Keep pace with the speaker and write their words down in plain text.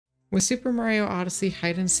With Super Mario Odyssey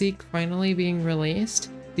Hide and Seek finally being released,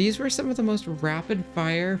 these were some of the most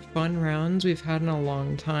rapid-fire, fun rounds we've had in a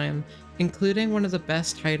long time, including one of the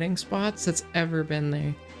best hiding spots that's ever been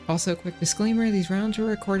there. Also, quick disclaimer, these rounds were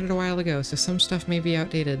recorded a while ago, so some stuff may be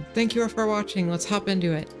outdated. Thank you all for watching, let's hop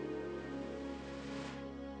into it.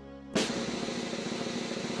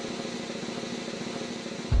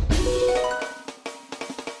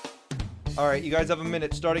 Alright, you guys have a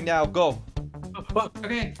minute, starting now, go!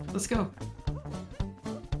 Okay, let's go.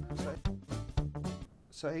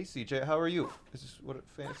 So hey CJ, how are you? This is what a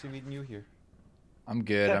fancy meeting you here. I'm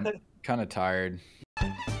good. I'm kind of tired.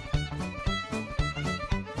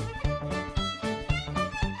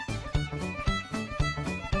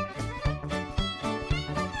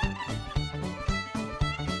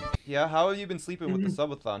 Yeah, how have you been sleeping with the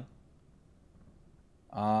subathon?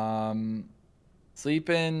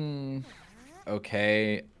 Sleeping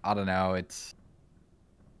okay. I don't know.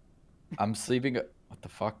 I'm sleeping. What the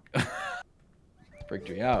fuck? Freaked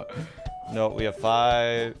me out. No, we have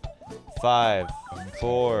 5,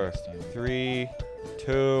 4, 3,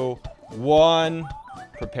 2, 1.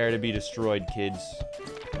 Prepare to be destroyed, kids.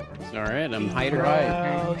 Alright, I'm hider.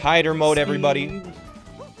 Hider mode, everybody.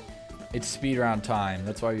 It's speed round time.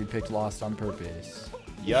 That's why we picked Lost on purpose.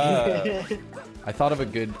 Yeah. I thought of a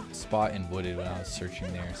good spot in Wooded when I was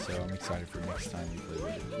searching there, so I'm excited for next time we play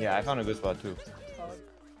Wooded. Yeah, I found a good spot too.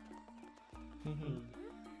 I'm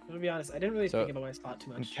gonna be honest, I didn't really think about my spot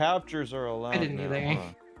too And much. captures are allowed. I didn't now, either.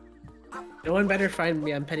 huh? No one better find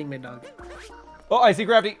me. I'm petting my dog. Oh, I see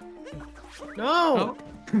Crafty. No.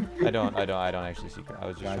 I don't actually see. I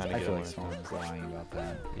was just Guys, trying to I get feel him like on his someone was lying about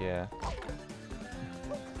that. Yeah.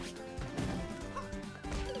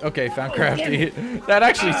 Okay, found Crafty. That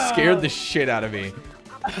actually scared the shit out of me.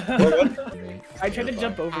 I tried to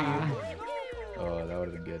jump over you. Oh, that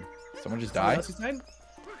would have been good. Someone just Someone died? else's side?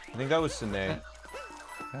 I think that was Sine.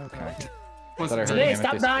 Okay. Was Thought I heard Today, an stop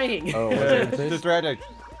amethyst. dying. Oh, was it Just amethyst? tragic.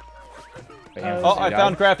 Wait, Oh, amethyst, Oh, he I died?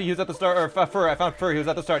 found Crafty. He was at the start. Or Fur. I found Fur. He was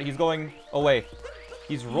at the start. He's going away.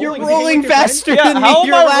 He's rolling. You're rolling rolling with faster Yeah, than how me.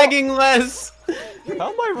 am I You're ro- lagging less. How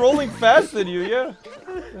am I rolling fast than you? Yeah.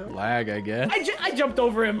 Lag, I guess. I jumped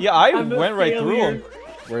over him. Yeah, I I'm a went right through failure. him.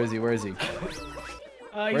 Where is he? Where is he? He's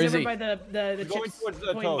Where is over he? by the Going chips. towards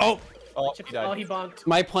the point. toad. Oh, Chips. he died. Oh, he bonked.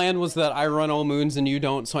 My plan was that I run all moons and you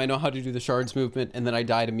don't, so I know how to do the shards movement, and then I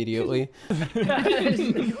died immediately.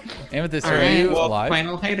 Amethyst, are Alright, you well, alive?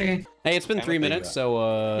 final hider. Hey, it's been 3 minutes,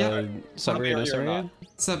 so Yeah. sub area, no sub area.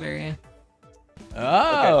 Sub area.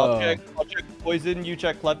 Oh! Okay, I'll check poison. You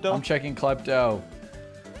check klepto. I'm checking Klepto.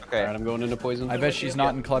 Okay. Alright, I'm going into poison. I bet she's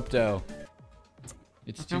not in Klepto.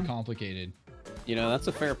 It's too complicated. You know, that's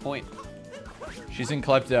a fair point. She's in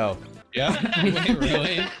Klepto. Yeah? Wait,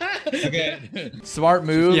 really? Okay. Smart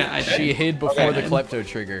move. Yeah, I she did. hid before Okay. the Klepto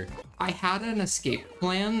trigger. I had an escape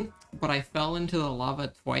plan, but I fell into the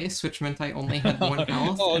lava twice, which meant I only had 1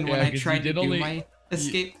 health, Oh, and when yeah, I 'cause you tried to did do only- my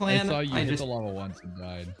escape plan, I saw you I hit just... the lava once and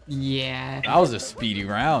died. Yeah. That was a speedy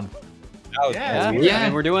round. That was Yeah. cool. Yeah. I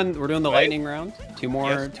mean, we're doing the Right. lightning round. Two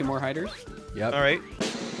more hiders. Yep. All right.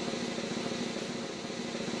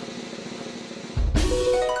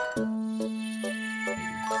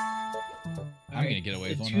 I'm gonna get away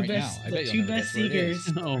with The one two right best- now. I the bet two you'll never best guess where it is.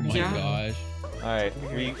 seekers. Oh my Yeah. gosh. All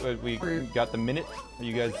right. We got the minute.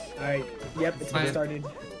 You guys. All right. Yep, it's been Fine. started.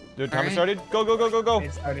 The timer Alright. started. Go go go go go.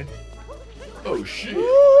 It started. Oh shit.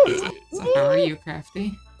 So how are you,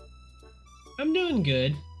 Crafty? I'm doing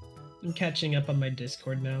good. I'm catching up on my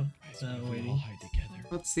Discord now. So We all waiting. hide together.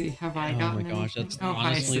 Let's see, have I Oh gotten my gosh, anything? that's Oh, hi,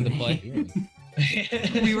 honestly the Sine.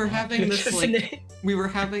 play. We were having this, like, we were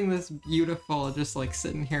having this beautiful, just like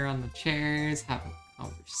sitting here on the chairs, having a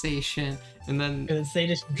conversation, and then Gonna say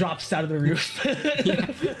just drops out of the roof.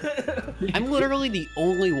 I'm literally the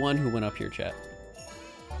only one who went up here, chat.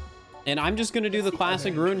 And I'm just gonna do the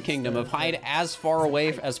classic Ruin Kingdom of hide as far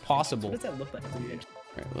away as possible. What does that look like?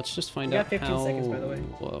 Alright, let's just find You got out 15 how seconds, by the way.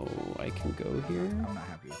 low I can go here. I'm not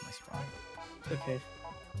happy with my spot. Okay.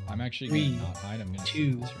 I'm actually 3, gonna not hide. I'm gonna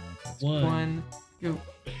 2, skip this round, 'cause it's 1. go.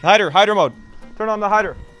 Hider mode. Turn on the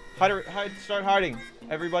hider. Hide. Start hiding.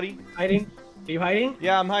 Everybody. Hiding? Are you hiding?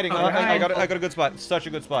 Yeah, I'm hiding. Oh, I hide. got a good spot. It's such a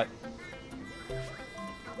good spot.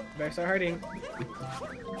 Better start hiding.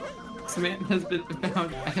 Samantha has been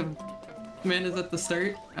found. Samantha's at the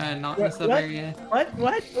start, not in the What? sub area.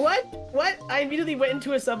 What? I immediately went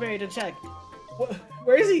into a sub area to check.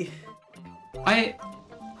 Where is he? I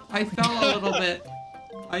fell a little bit.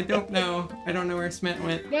 I don't know. I don't know where Smith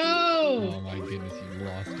went. No! Oh my goodness, you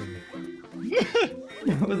lost him.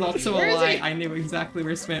 It was also Where a is lie. he? I knew exactly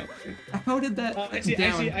where Smith. How did that? I see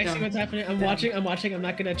what's happening. I'm watching. I'm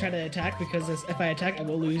not gonna try to attack because if I attack, I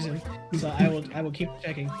will lose him. So I will keep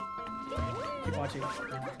checking. Keep watching.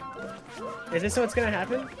 Is this what's gonna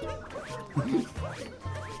happen?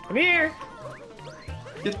 Come here.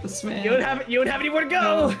 Get the Smith. You don't have anywhere to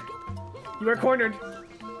go. You are cornered.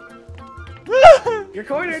 You're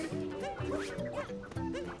cornered.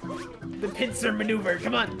 The pincer maneuver.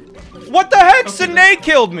 Come on. What the heck? Sine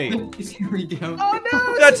killed me. Here we go. Oh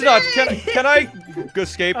no! That's nuts. Sine! Can I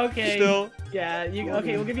escape Okay. still? Yeah.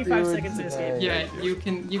 Okay. We'll give you 5 seconds to escape. Yeah, you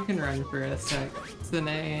can run for a sec.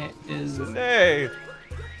 Sine is. Hey.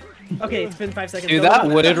 Okay. It's been 5 seconds. Dude, Go that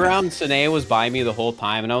on. wooded round, Sine was by me the whole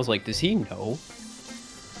time, and I was like, does he know?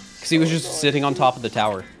 Because he was just sitting on top of the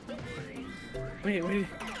tower. Wait. So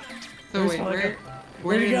Where's wait, Falco? where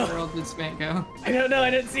Where'd he in the go? world did Smith go? I don't know. I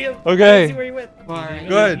didn't see him. Okay. I didn't see where he went. Well, alright,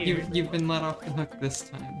 Good. You've been let off the hook this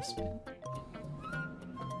time, Smith.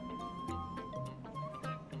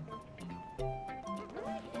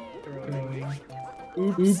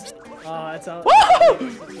 Oops. Oh, that's all.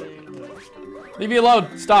 Leave me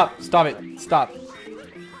alone. Stop. Stop it. Stop.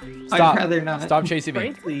 I'd Stop. rather not. Stop chasing me.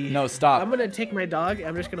 Frankly, No, stop. I'm gonna take my dog.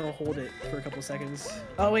 I'm just gonna hold it for a couple seconds.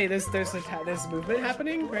 Oh wait, there's movement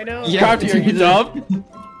happening right now. Yeah. Crafty, are you dumb?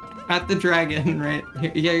 At the dragon, right?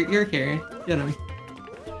 Here, yeah, you're here. Get him.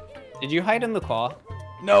 Did you hide in the claw?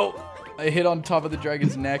 No. I hit on top of the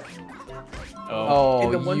dragon's neck. In the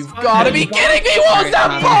Oh, one you've spot? got to be kidding me! What was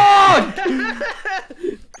that bug?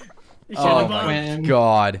 You shouldn't Oh have my bunked.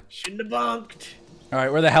 god. Shouldn't have bunked. All right,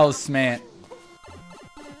 where the hell is Smant?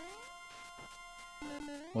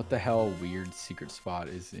 What the hell weird secret spot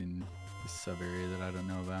is in this sub area that I don't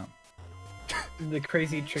know about? The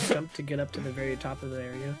crazy trick jump to get up to the very top of the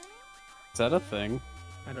area. Is that a thing?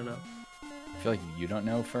 I don't know. I feel like you don't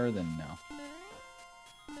know Fur, then no.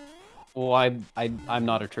 Well, I'm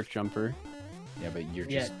not a trick jumper. Yeah, but you're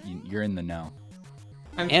Yeah. just you're in the know.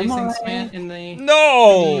 I'm Am chasing I? Smith in the.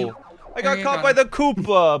 No. I got Area caught got by it. the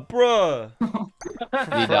Koopa, bruh.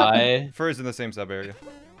 Did he die? Fur's in the same sub area.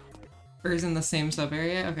 Fur's in the same sub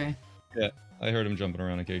area. Okay. Yeah, I heard him jumping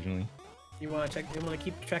around occasionally. You wanna check? You wanna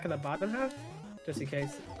keep track of the bottom half, just in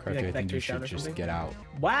case. Crafty, I think you vectors down should or just something? get out.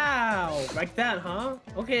 Wow, like that, huh?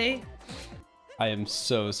 Okay. I am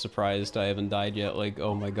so surprised I haven't died yet. Like,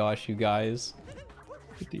 oh my gosh, you guys.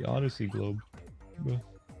 Get the Odyssey globe.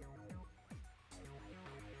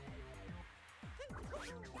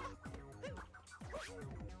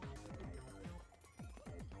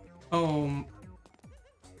 Oh,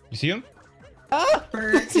 You see him?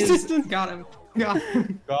 Fur is got him. Got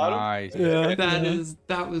him. Got him. Nice.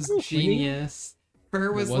 That was genius.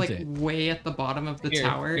 Fur was, was like it? way at the bottom of the Here,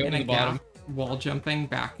 tower go in to a the bottom. gap, wall jumping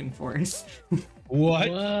back and forth. What?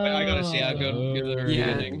 I gotta see. I'll go to the very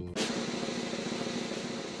Yeah. beginning.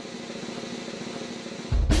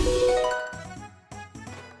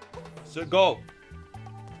 So go.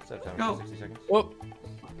 Set timer Go. for 60 seconds. Whoop.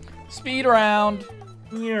 Speed round.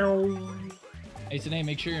 Hey, Sine,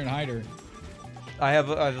 make sure you're in hider. I have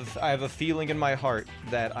a feeling in my heart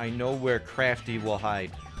that I know where Crafty will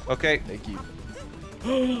hide. Okay. Thank you.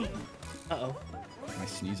 Uh-oh. My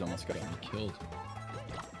sneeze almost got me killed.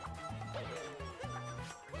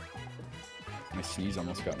 My sneeze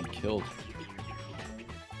almost got me killed.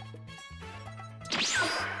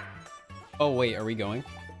 Oh wait, are we going?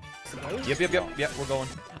 Yep. We're going.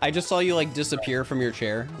 I just saw you like disappear from your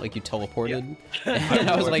chair, like you teleported. And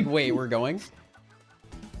I was like, wait, we're going?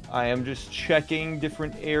 I am just checking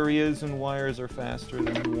different areas, and wires are faster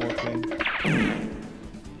than walking.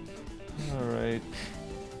 All right.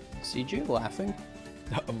 CJ laughing?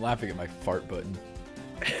 I'm laughing at my fart button.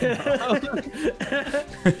 I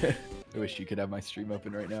wish you could have my stream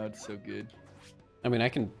open right now. It's so good. I mean, I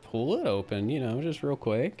can pull it open, you know, just real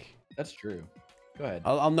quick. That's true. Go ahead.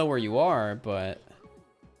 I'll know where you are, but...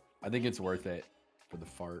 I think it's worth it for the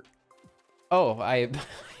fart. Oh, I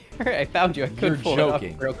found you. I You're could pull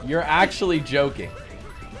joking. it up real quick. You're actually joking.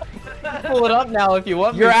 Pull it up now if you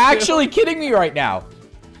want You're me to. actually kidding me right now.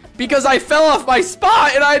 Because I fell off my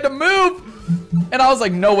spot and I had to move. And I was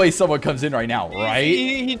like, no way someone comes in right now, right?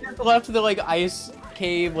 He just left the like ice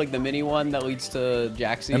cave, like the mini one that leads to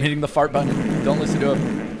Jaxie. I'm hitting the fart button. Don't listen to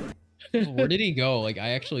him. Where did he go? Like, I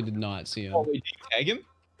actually did not see him. Oh, wait, did you tag him?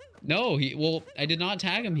 No, well, I did not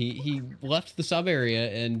tag him. He left the sub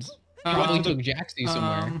area and probably took Jaxie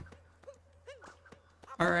somewhere.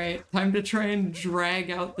 All right, time to try and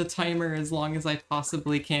drag out the timer as long as I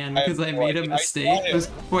possibly can I because I have made a no idea. I mistake. saw I him. was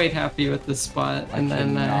quite happy with the spot, I and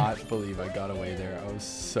then cannot believe I got away there. I was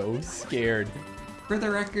so scared. For the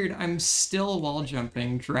record, I'm still wall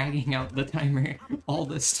jumping, dragging out the timer all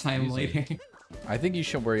this time later. I think you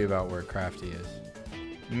should worry about where Crafty is.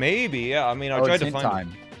 Maybe, yeah. I mean, I tried it's to in find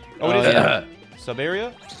time. Oh, it is yeah. sub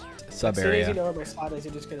area? Sub As soon as you area. know where my spot is,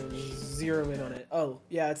 you're just gonna zero in on it. Oh,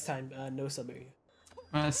 yeah, it's time. No sub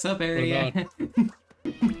area. Sub area.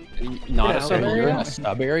 Not a Yeah, sub You're in area. a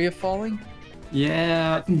sub area falling?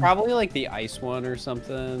 Yeah. Probably like the ice one or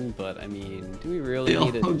something, but I mean, do we really Still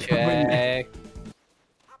need to going check?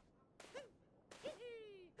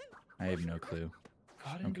 I have no clue.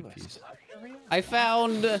 I'm confused. I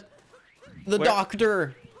found the Where?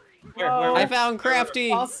 doctor. Where? I found Crafty.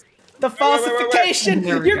 The falsification!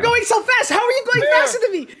 There we You're go. going so fast! How are you going Where? faster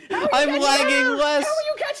than me? How are you I'm catching lagging up? less. How are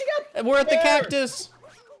you catching up? We're at the Where? cactus.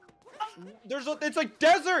 It's like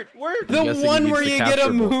desert. Where? The guessing one he where needs you to get a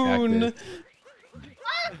capture both moon. cactus.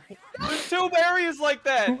 There's 2 areas like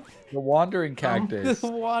that. The wandering cactus. The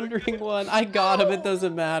wandering one. I got him. It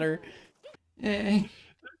doesn't matter. Eh,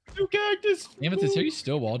 2 cactus. Amethyst, are you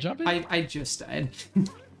still wall jumping? I just died. Is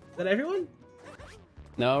that everyone?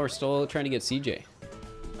 No, we're still trying to get CJ.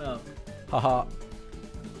 Oh. Haha.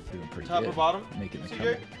 Doing pretty Top good. or bottom? Making the CJ?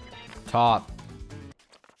 comeback. Top.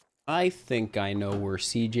 I think I know where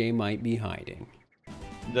CJ might be hiding.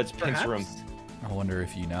 That's Pink's room. I wonder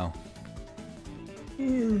if you know.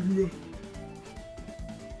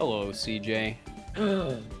 Hello, CJ.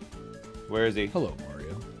 Where is he? Hello,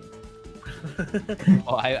 Mario.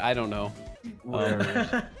 Oh, I don't know.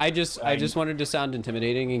 I just wanted to sound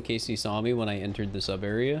intimidating in case he saw me when I entered the sub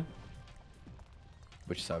area.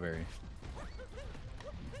 Which sub area?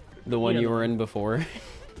 The one you were in before.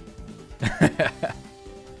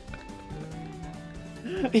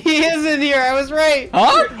 He is in here. I was right.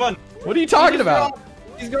 Huh? Fun. What are you talking about?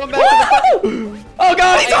 He's going back to Woo! Oh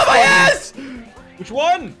god, he's on my ass! Which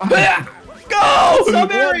one? Go!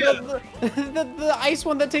 Sub area. the ice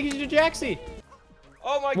one that takes you to Jaxie.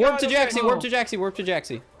 Oh my god. Warp to okay. Jaxie. Warp to Jaxie. Warp to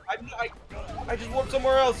Jaxie. I just warped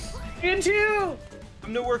somewhere else. Into!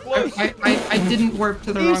 I'm nowhere close. I didn't warp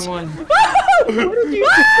to the wrong one.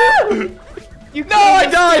 No, I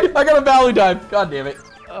died! I got a value dive. God damn it.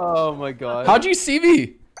 Oh my god. How'd you see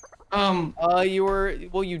me? You were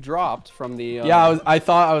you dropped from the. Yeah, I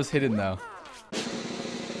thought I was hidden though.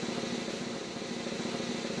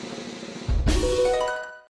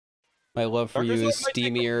 My love for you Darkness is might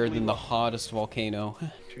take steamier a than the hottest volcano.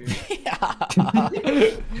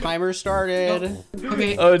 Timer started.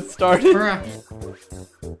 Okay. Oh, it started. Bruh.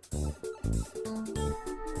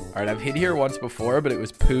 Alright, I've hid here once before, but it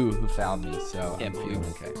was Pooh who found me, so Yeah, I'm Pooh. feeling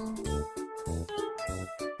okay.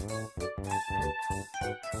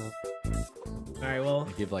 Alright, well,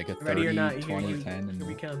 I give like a 30, ready or not, 20, 10, and here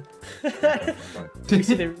we come. Fun.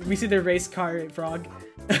 we see the race car frog.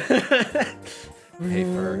 Hey,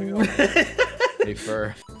 Fur. Hey,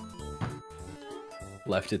 Fur.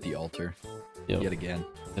 Left at the altar. Yep. Yet again.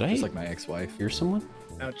 Did I Just like my ex-wife. hear someone?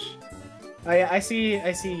 Ouch. I see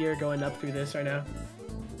you're going up through this right now.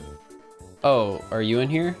 Oh, are you in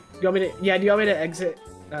here? Do you want me to? Yeah. Do you want me to exit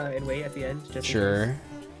and wait at the end? Just in Sure. case?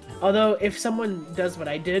 Although, if someone does what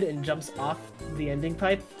I did and jumps off the ending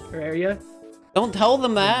pipe or area, Don't tell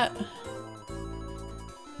them that.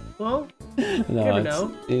 well, No, never it's-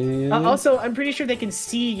 know. Also, I'm pretty sure they can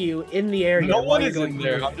see you in the area. No while one you're is going in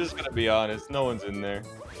there. through. I'm just gonna be honest. No one's in there.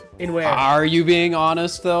 In where? Are you being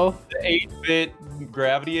honest though? The 8-bit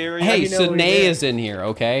gravity area. Hey, you know we're Sine there? is in here,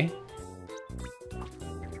 okay?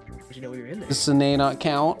 Did you know we were in there? Does Sine not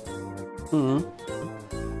count? Hmm.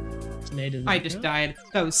 I just died.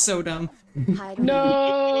 That was so dumb.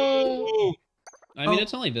 No. Ooh, I mean,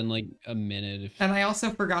 it's only been like a minute. If... And I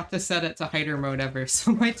also forgot to set it to hider mode ever,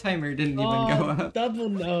 so my timer didn't even go up. Double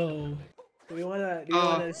no. Do we wanna? Do we Oh,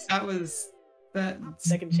 wanna that was that.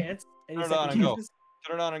 second chance? Any Turn it second on and go. chances?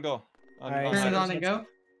 Turn it on and go. Alright, Turn it second on and go.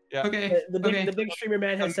 Yeah. Okay. The big, Okay. the big streamer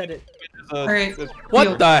man has said it. All right. What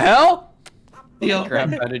Deal. the hell? Deal. Crap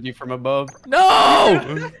petted you from above.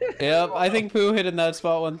 No! Yep, I think Pooh hit in that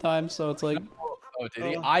spot one time, so it's like, Oh, did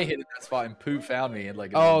he? I hit in that spot and Pooh found me and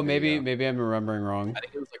like. oh, a maybe video. I'm remembering wrong. I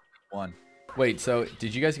think it was like one. Wait, so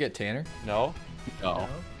did you guys get Tanner? No. Oh.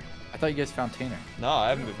 I thought you guys found Tanner. No, I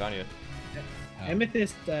haven't been found yet.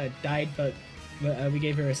 Amethyst died, but we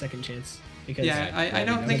gave her a second chance because Yeah, I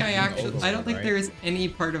don't think I actually. I don't think right? there's any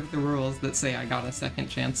part of the rules that say I got a second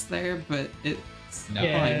chance there, but it's No.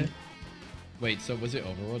 Yeah. fine. Wait, so was it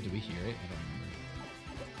Overworld? Did we hear it?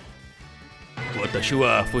 I don't remember. 私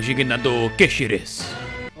は不思議など決死です。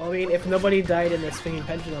 Well, I mean, if nobody died in the swinging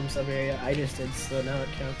pendulum sub area, I just did, so now it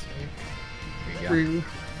counts. Right? There you go. True.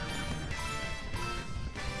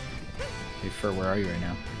 Hey, Fur, where are you right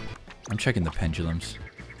now? I'm checking the pendulums.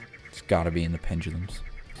 It's gotta be in the pendulums.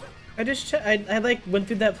 I just I like went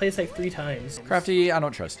through that place like 3 times. Crafty, I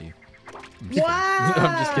don't trust you. Wow!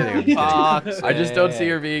 I'm just kidding. I'm just kidding. I just don't see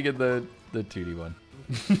her being in the 2D one.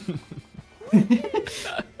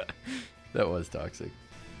 That was toxic.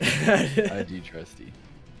 I do trust you.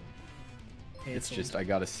 It's just I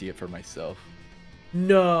gotta see it for myself.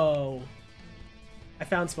 No. I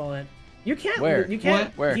found Smollett. You can't. Where? You can't.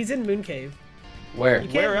 What? Where? He's in Moon Cave. Where? You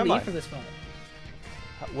can't Where am leave I? from this spot.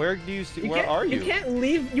 Where do you see? Where are you? You can't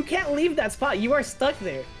leave. You can't leave that spot. You are stuck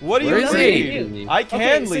there. What do Where you is mean? he? I can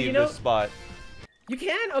Okay, so leave you know- this spot. You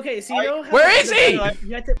can. Okay, so you know how. Where is he? You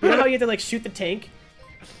have to, you know how you have to like shoot the tank.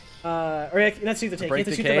 Or like, not shoot the tank. Break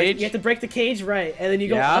you have to the shoot cage? you have to break the cage, right? And then you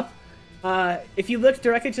go Yeah. up. If you look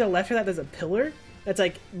directly to the left of that, there's a pillar that's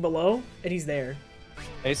like below, and he's there.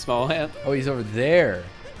 Hey, Smallhand. Oh, he's over there.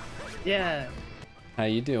 Yeah. How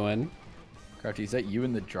you doing? Crafty, is that you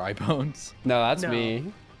in the dry bones? No, that's No.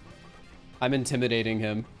 me. I'm intimidating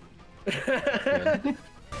him.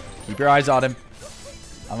 Keep your eyes on him.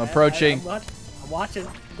 I'm approaching. I'm watching.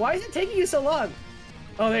 Why is it taking you so long?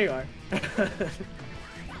 Oh, there you are.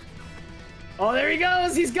 Oh, there he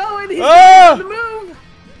goes. He's going. He's Ah! on the move.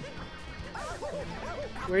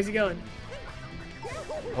 Where's he going?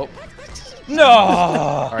 Oh, No!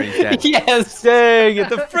 alright, he's dead. Yes! Dang it,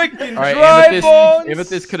 the freaking Alright, dry bones!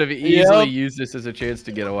 Amethyst could have easily used this as a chance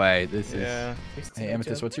to get away. This is. Yeah. Hey,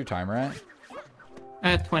 Amethyst, what's your timer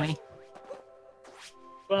at? 20.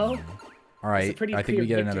 Well, Alright, pretty I think we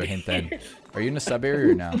clear get another victory. hint then. Are you in a sub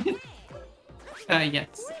area or no?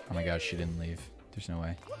 Yes. Oh my gosh, she didn't leave. There's no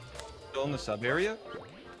way. Still in the sub area?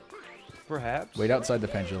 Perhaps. Wait outside the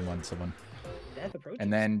pendulum one, someone. Death approaches.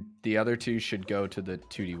 And then the other two should go to the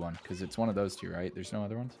 2D one, because it's one of those two, right? There's no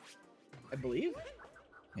other ones? I believe.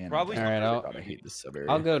 Yeah, Probably. All right, I'll, God, I hate this sub area.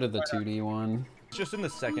 I'll go to the 2D one. It's just in the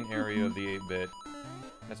second area of the 8-bit.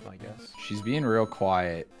 That's my guess. She's being real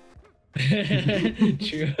quiet.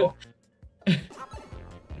 True.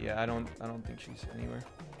 Yeah, I don't think she's anywhere.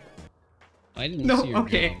 I didn't No, see her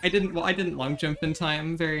okay. go. I didn't long jump in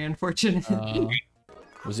time. Very unfortunate.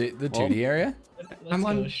 Was it the 2D area? Let's I'm go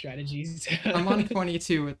on- with strategies. I'm on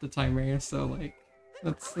 22 with the timer, so like,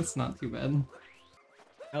 that's not too bad.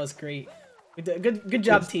 That was great. Good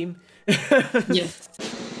job, team. Yes.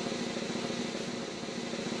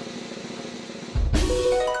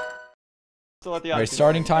 So let the Alright, option-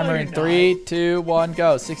 starting timer No, in you're 3, 2, 1,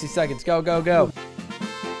 go. 60 seconds. Go, go, go.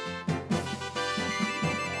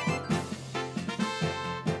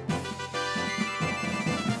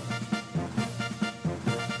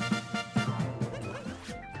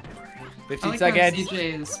 I 15 like seconds. how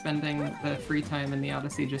CJ is spending the free time in the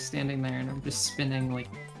Odyssey just standing there, and I'm just spinning like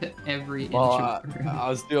to every inch Well, of the room. I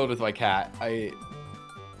was dealing with my cat. I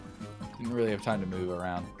didn't really have time to move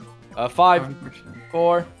around. 5, Unfortunately.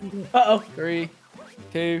 4, Uh-oh. 3,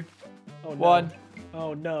 2, Oh, no. 1.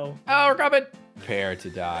 Oh, no. Oh, we're coming. Prepare to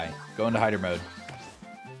die. Go into hider mode.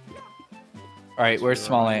 Alright, where's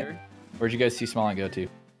Smallant? Where'd you guys see Smallant go to?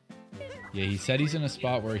 Yeah, he said he's in a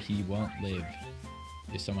spot where he won't live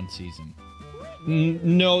if someone sees him.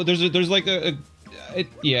 No, there's like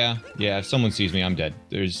yeah. If someone sees me, I'm dead.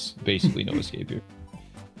 There's basically no escape here.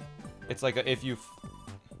 It's like if you.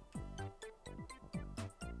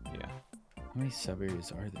 Yeah. How many sub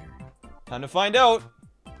areas are there? Time to find out.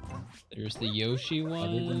 There's the Yoshi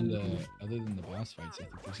one Other than the boss fights, I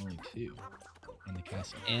think there's only 2 in the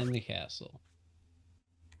castle. and the castle.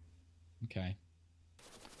 Okay.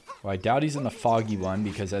 Well, I doubt he's in the foggy one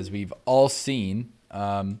because, as we've all seen,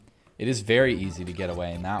 it is very easy to get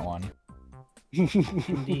away in that one.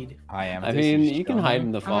 Indeed. I am. I mean, you can hide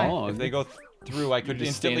in the fog. If they go through, I could just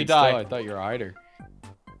instantly standing still. die. I thought you were a hider.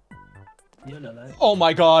 You don't know that. Oh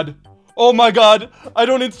my god. Oh my god. I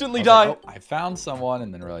don't instantly I was die. like, oh, I found someone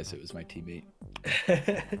and then realized it was my teammate.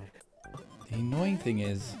 The annoying thing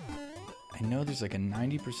is, I know there's like a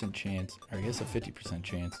 90% chance, or I guess a 50%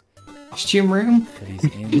 chance, Costume room? that he's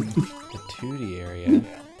in the 2D area.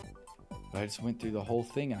 But I just went through the whole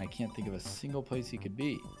thing and I can't think of a single place he could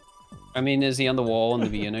be. I mean, is he on the wall in the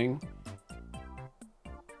beginning?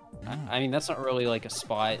 Ah, I mean, that's not really like a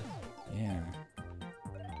spot yeah.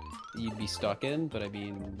 you'd be stuck in, but I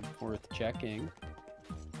mean, worth checking.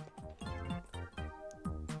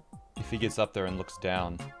 If he gets up there and looks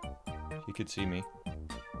down, he could see me.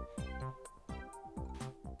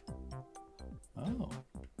 Oh.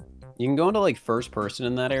 You can go into like first person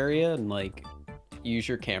in that area and like use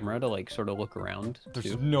your camera to like sort of look around. There's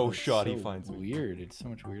too. no It's shot so he finds me. Weird. It's so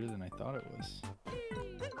much weirder than I thought it was.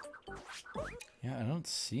 Yeah, I don't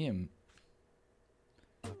see him.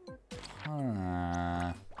 Huh.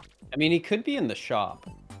 I mean, he could be in the shop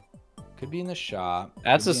Could be in the shop.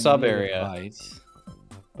 That's could a be in sub the other area. fights.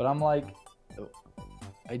 But I'm like,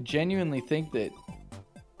 I genuinely think that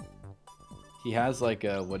he has like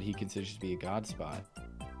a what he considers to be a god spot.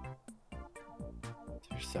 Is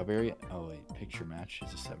there a sub area? Oh wait, picture match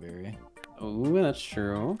is a sub area. Ooh, that's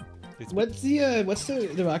true. What's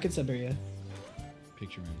the rocket sub area?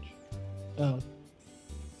 Picture match. Oh.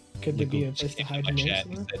 Could there be a place to hide My your chat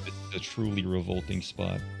notes? said this is a truly revolting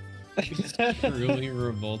spot. Truly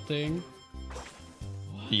revolting.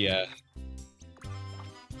 Yeah.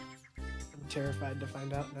 I'm terrified to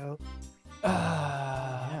find out now.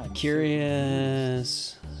 Yeah,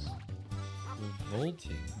 Curious.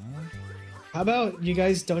 Revolting, huh? How about you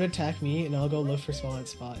guys don't attack me and I'll go look for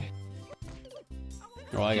Smollett's spot.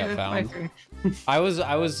 Well, I got Yeah, found. agree. I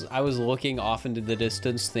was looking off into the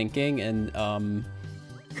distance, thinking, and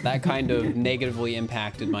that kind of negatively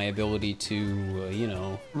impacted my ability to, you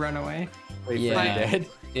know. Run away. Wait, Yeah. Freddy dead?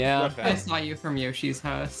 Yeah. I saw you from Yoshi's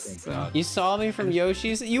house. So You saw me from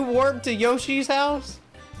Yoshi's. You warped to Yoshi's house.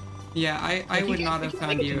 yeah, I would not have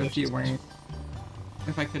found you if you weren't.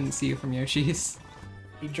 If I couldn't see you from Yoshi's.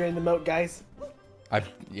 You drain the moat, guys. I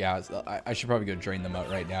should probably go drain them out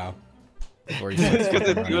right now. Before he starts It's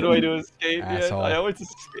a running. good way to escape. Yeah, Asshole. I always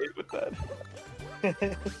escape with that.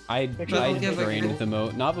 I I'll give a drained good- the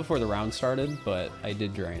moat, not before the round started, but I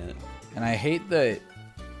did drain it. And I hate that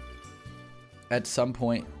at some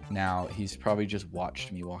point now, he's probably just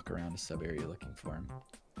watched me walk around a sub area looking for him.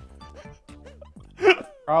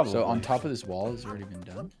 Probably. So on top of this wall has already been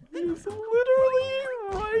done? He's literally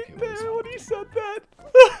right Okay, what is there that? when he said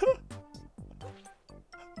that.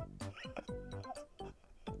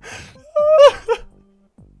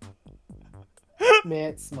 Man,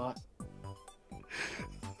 it's smart.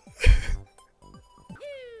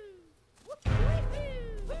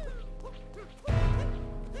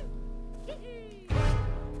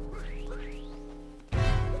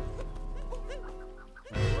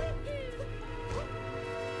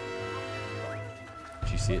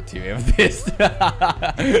 Did you see it too, Amethyst?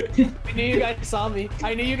 I knew you guys saw me.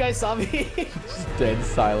 I knew you guys saw me. Just dead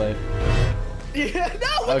silent. Yeah,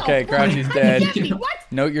 no, what Okay, the fuck? Crouchy's dead. What?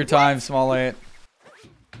 Note your time, Smollett.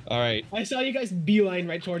 All right. I saw you guys beeline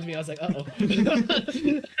right towards me. I was like, uh-oh.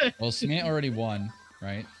 Well, Smant already won,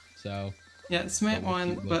 right? So Yeah, Smith But we'll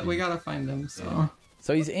won, keep but we looking. gotta find him. So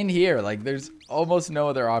So he's in here. Like, there's almost no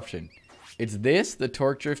other option. It's this, the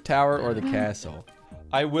Torque Drift Tower, or the castle.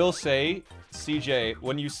 I will say, CJ,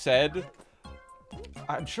 when you said,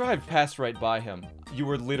 I'm sure I've passed right by him, you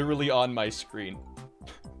were literally on my screen.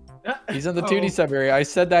 He's in the Oh. 2D sub area. I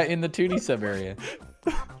said that in the 2D sub area.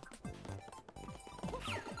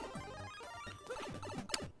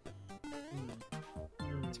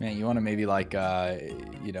 Man, you want to maybe like,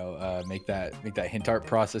 you know, make that hint art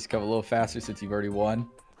process come a little faster since you've already won.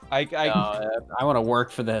 I want to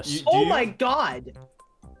work for this. You- Oh you- my god!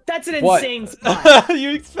 That's an What? insane spot.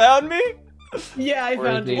 You found me? Yeah, I Where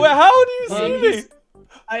found is you. he? Well, how do you see me? he's-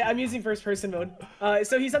 I'm using first person mode.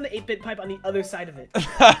 So he's on the 8-bit pipe on the other side of it.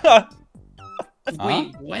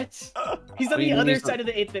 wait, what? He's What on do you the mean other he's on- side of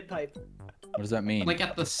the 8-bit pipe. What does that mean? Like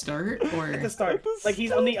at the start, or At the start. Like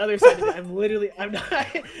he's on the other side of it. I'm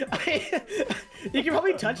not. You can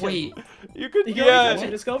probably touch him. wait? You could, You can probably touch him. yeah.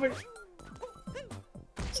 Just go over.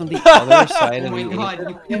 It's on the other side Oh of my the god,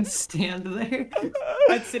 you can stand there.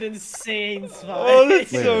 That's an insane spot. Oh,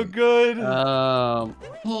 that's so good.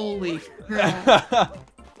 Holy crap!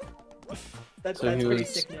 That's So he pretty was-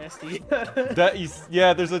 sick nasty. That is,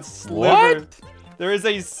 yeah, there's a sliver. What? There is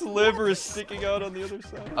a sliver sticking out on the other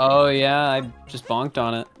side. Oh yeah, I just bonked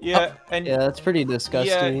on it. Yeah, and Yeah, that's pretty yeah,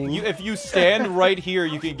 disgusting. if you stand right here,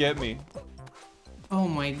 you can get me. Oh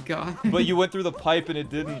my god. But you went through the pipe and it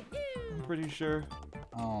didn't. I'm pretty sure.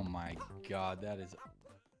 Oh my god, that is...